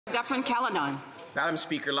Dufferin-Caledon. Madam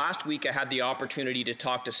Speaker, last week I had the opportunity to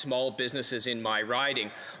talk to small businesses in my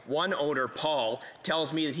riding. One owner, Paul,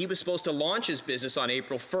 tells me that he was supposed to launch his business on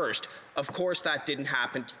April 1st. Of course, that didn't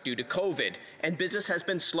happen due to COVID, and business has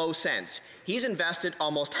been slow since. He's invested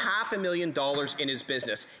almost $500,000 in his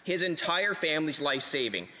business, his entire family's life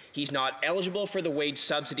saving. He's not eligible for the wage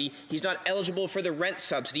subsidy. He's not eligible for the rent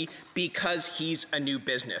subsidy because he's a new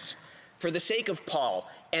business. For the sake of Paul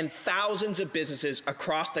and thousands of businesses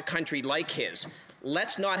across the country like his,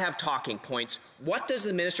 let's not have talking points. What does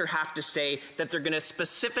the minister have to say that they're going to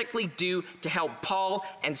specifically do to help Paul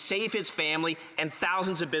and save his family and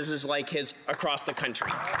thousands of businesses like his across the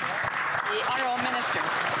country? The Honourable Minister.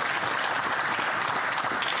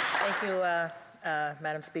 Thank you,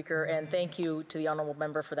 Madam Speaker, and thank you to the Honourable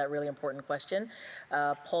Member for that really important question.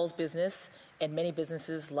 Paul's business and many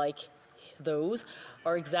businesses like those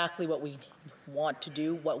are exactly what we want to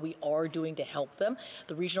do, what we are doing to help them.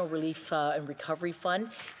 The Regional Relief and Recovery Fund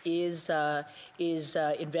is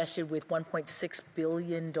invested with $1.6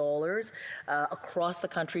 billion across the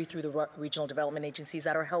country through the regional development agencies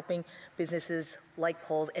that are helping businesses like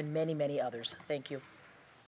Paul's and many, many others. Thank you.